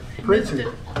preaching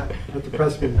at the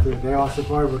Presbyterian, they all said,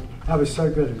 "Boy, that was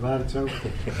so good. I'm glad it's over."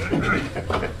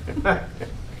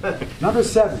 Number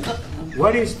 7.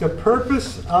 What is the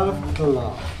purpose of the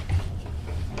law?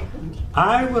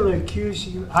 I will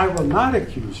not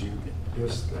accuse you.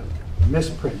 There's a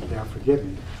misprint there, forgive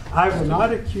me. I will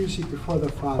not accuse you before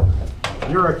the Father.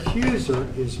 Your accuser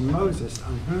is Moses,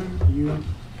 on whom you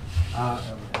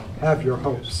have your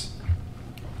hopes.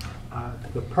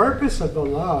 The purpose of the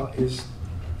law is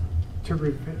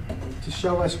to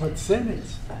show us what sin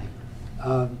is.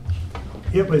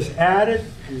 It was added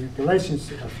in Galatians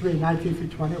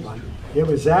 3:19-21. It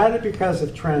was added because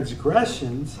of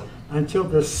transgressions until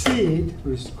the seed,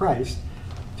 who is Christ,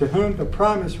 to whom the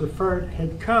promise referred,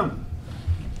 had come.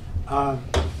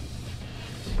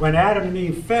 When Adam and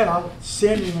Eve fell,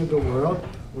 sin into the world,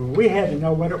 we had to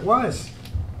know what it was.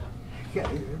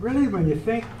 Really, when you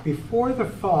think before the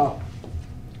fall,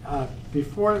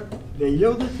 before they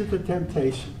yielded to the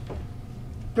temptation,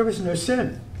 there was no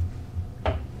sin.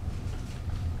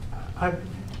 I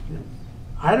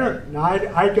don't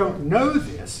know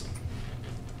this.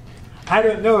 I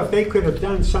don't know if they could have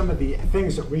done some of the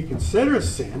things that we consider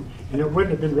sin and it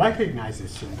wouldn't have been recognized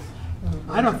as sin.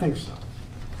 I don't think so.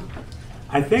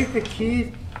 I think the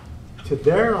key to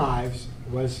their lives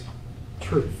was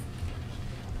truth.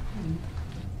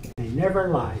 They never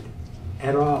lied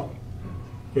at all.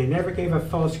 They never gave a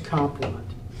false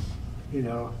compliment. You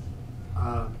know,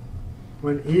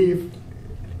 when Eve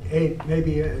ate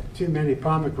maybe too many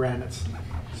pomegranates,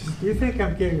 she said, "Do you think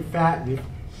I'm getting fat?" And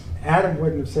Adam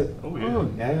wouldn't have said, Oh, yeah. "Oh,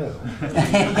 no."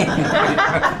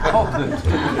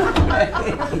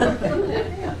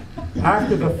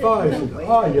 After the fall, he said,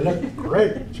 "Oh, you look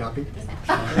great, Choppy."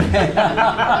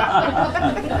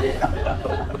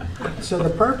 So the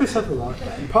purpose of the law,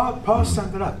 Paul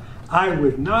summed it up. I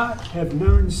would not have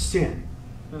known sin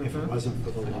if it wasn't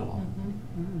for the law.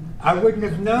 I wouldn't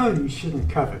have known you shouldn't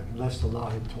covet unless the law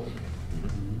had told me.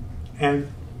 And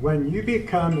when you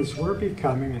become, as we're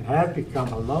becoming and have become,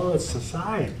 a lawless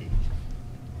society,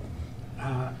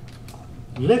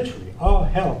 literally all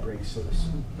hell breaks loose.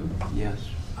 Yes.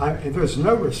 And there's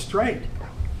no restraint.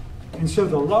 And so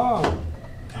the law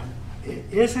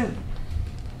isn't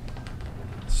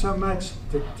so much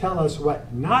to tell us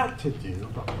what not to do,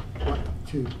 but what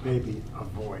to maybe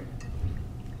avoid.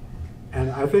 And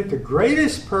I think the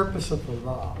greatest purpose of the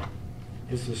law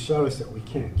is to show us that we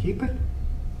can't keep it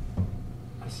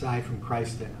aside from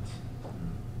Christ in us.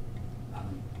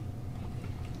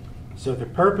 So the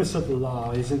purpose of the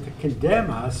law isn't to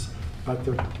condemn us, but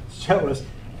to show us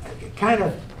kind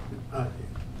of,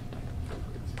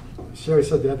 Sherry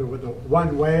said the other way, the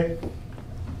one way.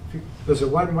 If there's a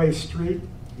one-way street,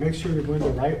 make sure you're going the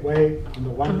right way on the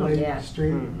one-way Yeah.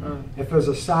 street. If there's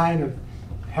a sign, a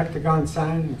hectagon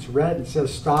sign, and it's red and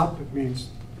says stop, it means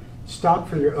stop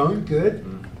for your own good.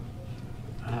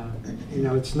 You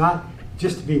know, it's not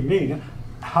just to be mean.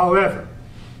 However,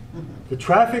 the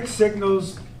traffic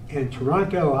signals in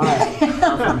Toronto, Iowa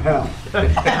are from hell.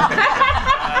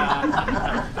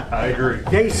 I agree.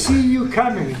 They see you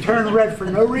coming and turn red for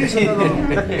no reason at all.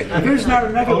 There's not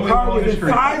another Only car on the within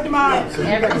street. 5 miles. And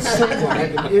you got to sit there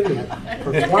like an idiot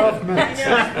for 12 minutes.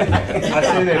 I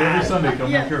say that every Sunday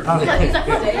coming to church.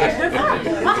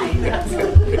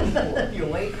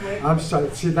 I'm sorry.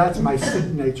 See, that's my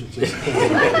sin nature just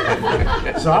came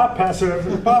out. So I'll pass it over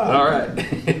to Bob. All right.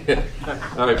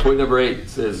 All right, point number 8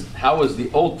 says, how was the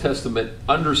Old Testament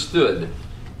understood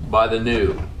by the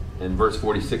New? And verse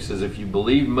 46 says, if you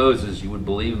believe Moses, you would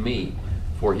believe me,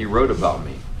 for he wrote about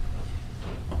me.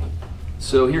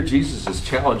 So here Jesus is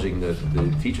challenging the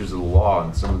teachers of the law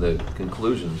and some of the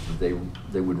conclusions that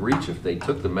they would reach if they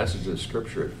took the message of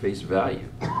Scripture at face value.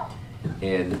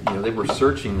 And they were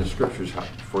searching the Scriptures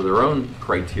for their own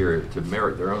criteria to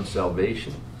merit their own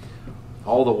salvation.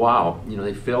 All the while,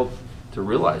 they failed to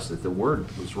realize that the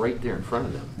Word was right there in front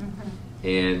of them. Mm-hmm.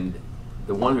 And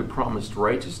the one who promised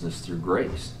righteousness through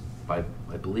grace by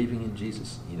believing in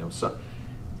Jesus.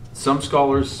 Some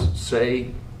scholars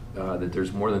say that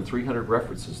there's more than 300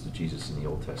 references to Jesus in the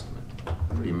Old Testament.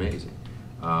 Pretty amazing.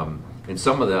 And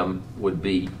some of them would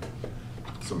be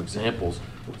some examples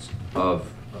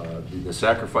of the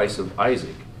sacrifice of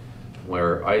Isaac,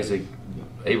 where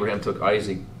Abraham took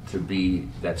Isaac to be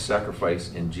that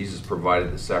sacrifice, and Jesus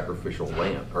provided the sacrificial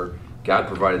lamb, or God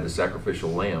provided the sacrificial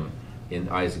lamb in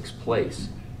Isaac's place,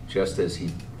 just as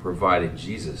he provided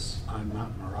Jesus On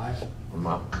Mount Moriah. on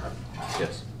Mount.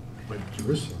 Yes. With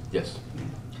Jerusalem. Yes.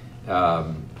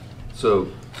 So,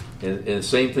 and the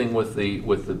same thing with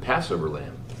the Passover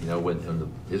lamb. When the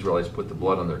Israelites put the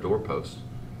blood on their doorposts,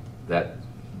 that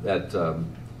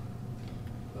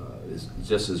is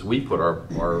just as we put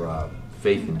our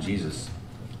faith in Jesus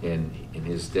and in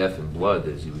His death and blood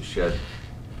as He was shed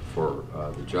for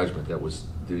the judgment that was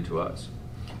due to us.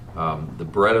 The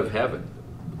bread of heaven,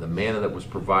 the manna that was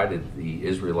provided the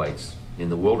Israelites in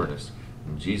the wilderness,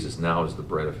 and Jesus now is the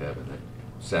bread of heaven that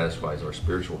satisfies our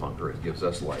spiritual hunger and gives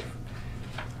us life.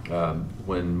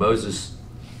 When Moses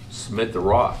smote the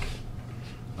rock,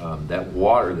 that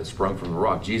water that sprung from the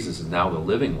rock, Jesus is now the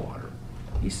living water.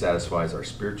 He satisfies our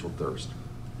spiritual thirst.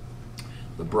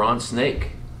 The bronze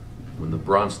snake, when the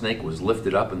bronze snake was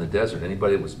lifted up in the desert,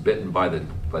 anybody that was bitten by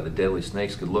the deadly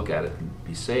snakes could look at it and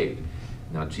be saved.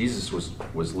 Now Jesus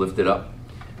was lifted up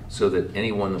so that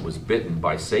anyone that was bitten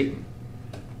by Satan,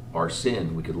 our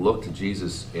sin, we could look to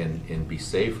Jesus and be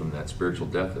saved from that spiritual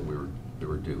death that we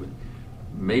were due.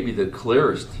 Maybe the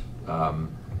clearest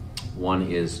one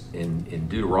is in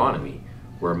Deuteronomy,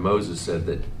 where Moses said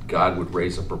that God would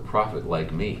raise up a prophet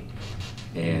like me.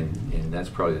 And that's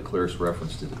probably the clearest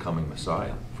reference to the coming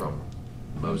Messiah from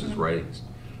Moses' writings.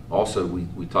 Also,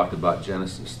 we talked about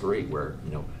Genesis 3, where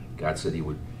God said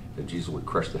that Jesus would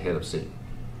crush the head of Satan.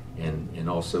 And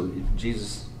also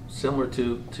Jesus, similar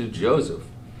to Joseph,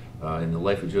 in the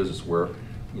life of Joseph, where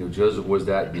Joseph was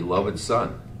that beloved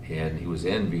son, and he was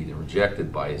envied and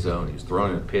rejected by his own. He was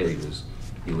thrown in a pit.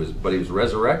 But he was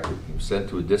resurrected. He was sent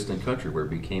to a distant country where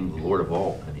he became the Lord of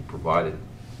all, and he provided,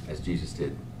 as Jesus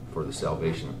did, for the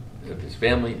salvation of his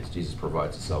family, as Jesus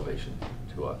provides the salvation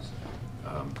to us.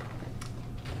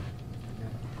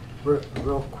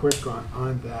 Real quick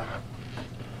on that.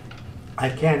 I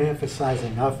can't emphasize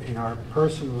enough in our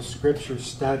personal Scripture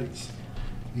studies,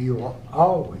 you will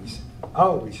always,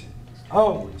 always,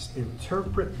 always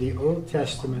interpret the Old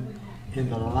Testament in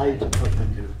the light of the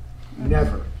New.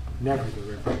 Never the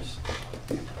reverse.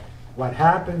 What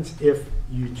happens if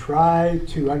you try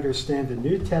to understand the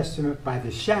New Testament by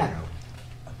the shadow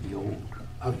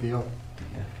of the Old?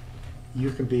 Yeah.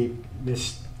 You can be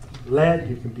misled,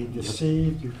 you can be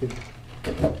deceived,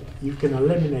 you can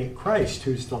eliminate Christ,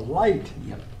 who's the light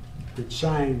that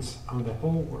shines on the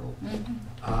whole world.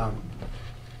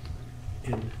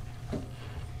 And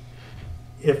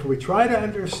if we try to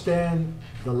understand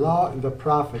the law and the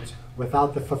prophets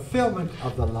without the fulfillment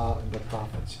of the law and the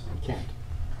prophets, we can't.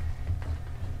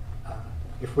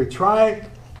 If we try,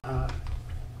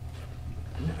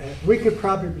 we could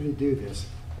probably do this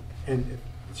and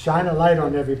shine a light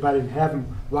on everybody and have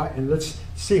them, and let's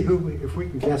see if we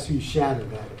can guess whose shadow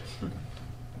that is.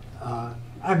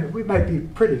 I mean, we might be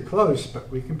pretty close, but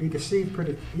we can be deceived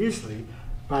pretty easily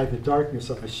by the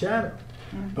darkness of a shadow.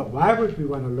 But why would we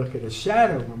want to look at a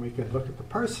shadow when we can look at the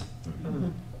person?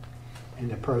 And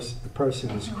the person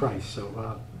is Christ.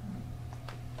 So,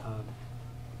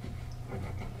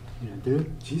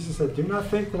 Jesus said, "Do not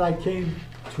think that I came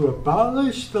to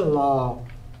abolish the law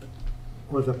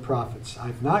or the prophets.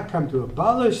 I've not come to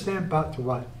abolish them, but to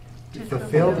what? To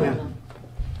fulfill them."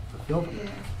 Fulfill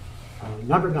them.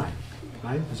 Number 9.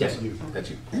 Right? Is that you? That's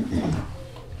you.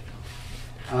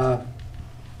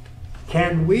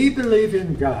 Can we believe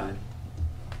in God?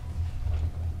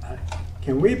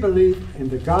 Can we believe in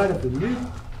the God of the New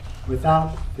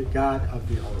without the God of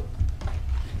the Old?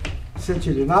 Since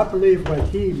you do not believe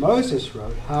what Moses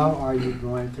wrote, how are you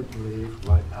going to believe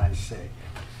what I say?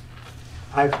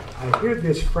 I hear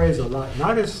this phrase a lot,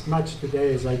 not as much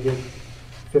today as I did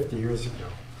 50 years ago.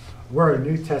 We're a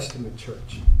New Testament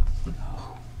church.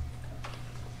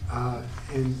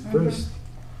 And there's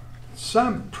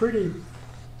some pretty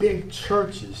big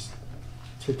churches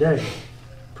today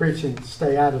preaching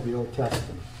stay out of the Old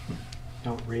Testament.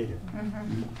 Don't read it.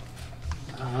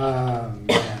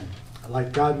 Man,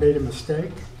 like God made a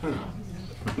mistake.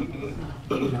 You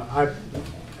know,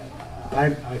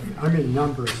 I'm in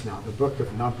Numbers now, the book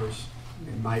of Numbers,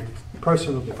 in my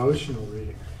personal devotional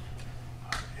reading.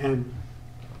 And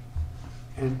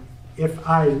if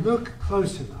I look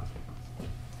close enough,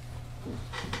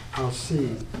 I'll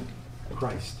see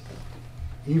Christ,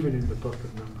 even in the book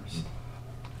of Numbers.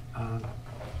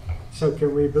 So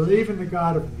can we believe in the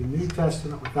God of the New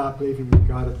Testament without believing in the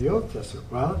God of the Old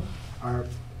Testament? Well,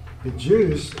 the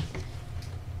Jews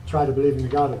try to believe in the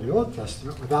God of the Old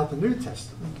Testament without the New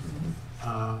Testament.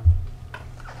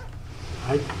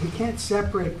 We can't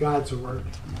separate God's word.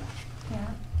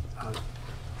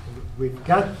 We've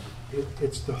got,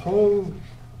 it's the whole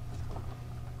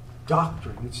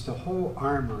doctrine, it's the whole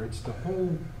armor, it's the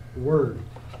whole word.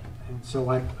 And so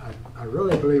I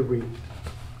really believe we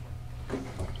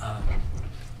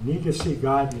need to see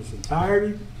God in his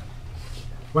entirety.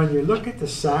 When you look at the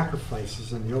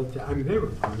sacrifices in the Old Testament, I mean, they were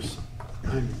gruesome.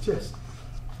 I mean, just,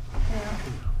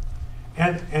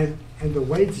 and the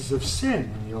wages of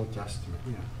sin in the Old Testament,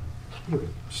 you know, you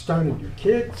were stoning your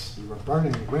kids, you were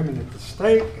burning women at the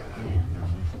stake. I mean,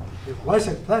 it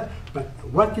wasn't that, but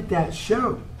what did that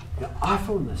show? The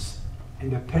awfulness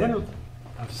and the penalty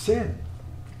of sin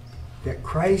that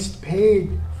Christ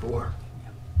paid for.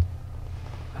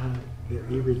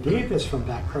 He redeemed us from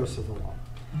that curse of the law.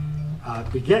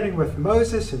 Beginning with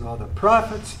Moses and all the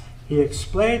prophets, he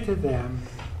explained to them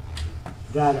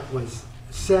that it was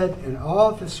said in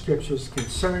all the scriptures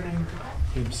concerning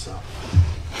himself.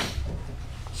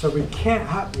 So we can't,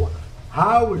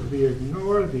 how would we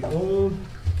ignore the old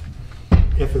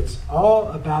if it's all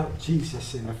about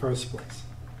Jesus in the first place?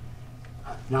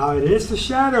 Now it is the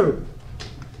shadow.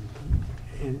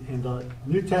 In the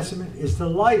New Testament is the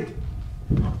light.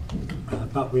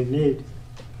 But we need,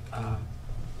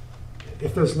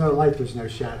 if there's no light, there's no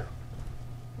shadow.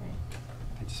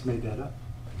 I just made that up.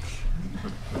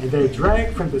 And they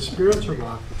drank from the spiritual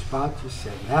rock, which Bob just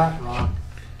said, that rock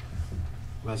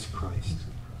was Christ.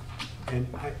 And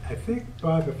I think,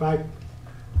 Bob, if I,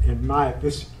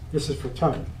 this is for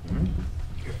Tony,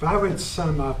 if I would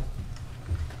sum up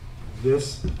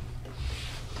this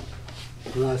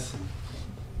lesson,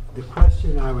 the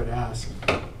question I would ask,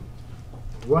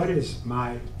 what is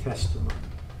my testimony?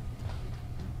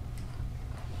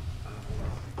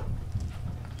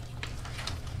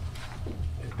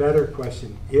 A better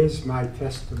question, is my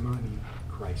testimony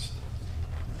Christ?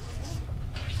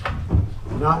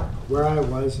 Not where I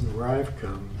was and where I've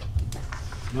come,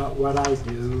 not what I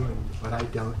do and what I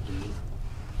don't do,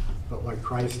 but what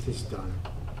Christ has done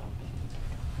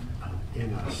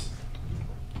in us.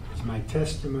 Is my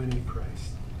testimony Christ?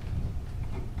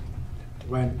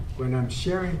 When I'm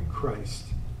sharing Christ,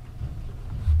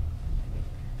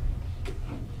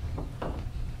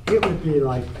 it would be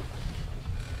like,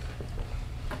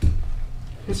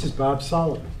 this is Bob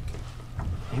Sullivan.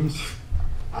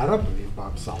 I don't believe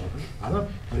Bob Sullivan. I don't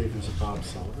believe there's a Bob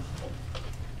Sullivan.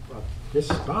 Well,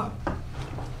 this is Bob,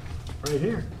 right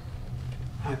here.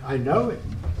 I know it.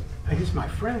 He's my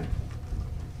friend.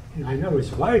 And I know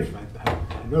his wife. I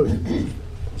know his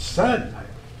son.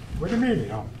 What do you mean you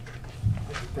don't?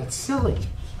 That's silly.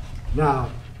 Now,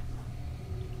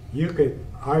 you could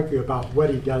argue about what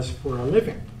he does for a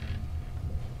living.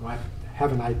 Well, I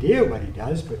have an idea what he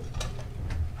does, but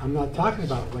I'm not talking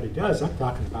about what he does. I'm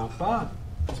talking about Bob.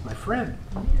 He's my friend.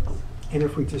 And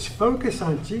if we just focus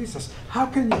on Jesus, how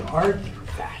can you argue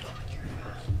that?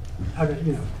 I mean,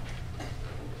 you know,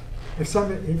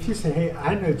 if you say, hey,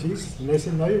 I know Jesus, and they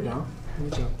say, no, you don't.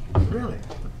 And you go, really?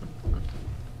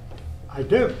 I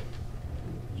do.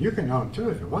 You can know him too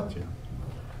if you want to.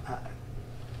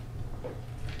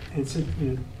 And so,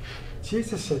 you know,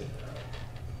 Jesus said,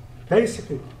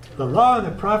 basically, the law and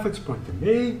the prophets point to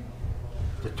me,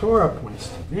 the Torah points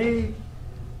to me,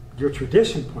 your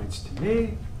tradition points to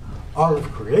me, all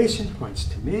of creation points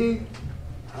to me,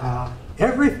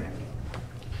 everything.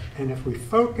 And if we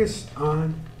focus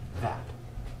on that,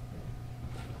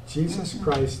 Jesus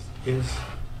Christ is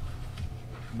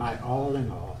my all in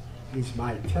all. He's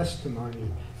my testimony.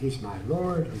 He's my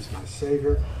Lord. He's my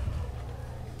Savior.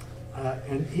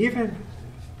 And even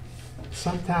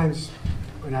sometimes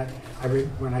when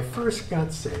I first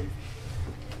got saved,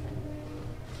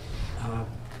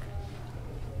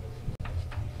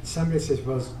 somebody says,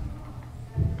 well,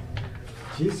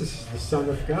 Jesus is the Son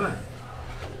of God.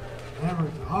 And I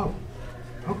went, oh,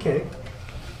 okay.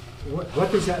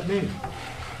 What does that mean?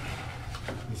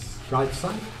 He's God's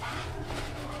Son?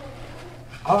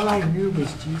 All I knew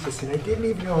was Jesus, and I didn't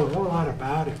even know a whole lot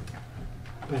about him.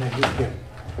 But I knew him.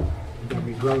 And then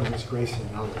we grow in his grace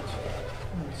and knowledge.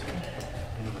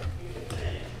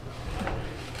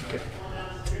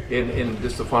 And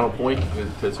just a final point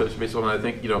to touch base on, I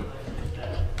think,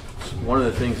 one of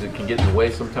the things that can get in the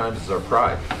way sometimes is our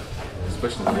pride,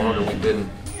 especially the longer we've been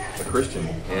a Christian.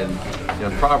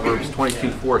 And Proverbs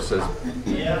 22:4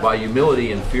 says, by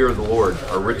humility and fear of the Lord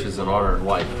are riches and honor and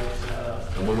life.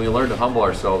 And when we learn to humble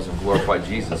ourselves and glorify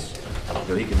Jesus,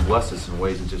 He can bless us in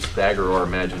ways that just stagger our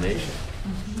imagination.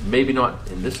 Maybe not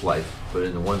in this life, but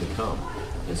in the one to come.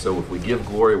 And so if we give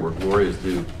glory where glory is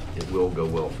due, it will go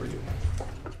well for you.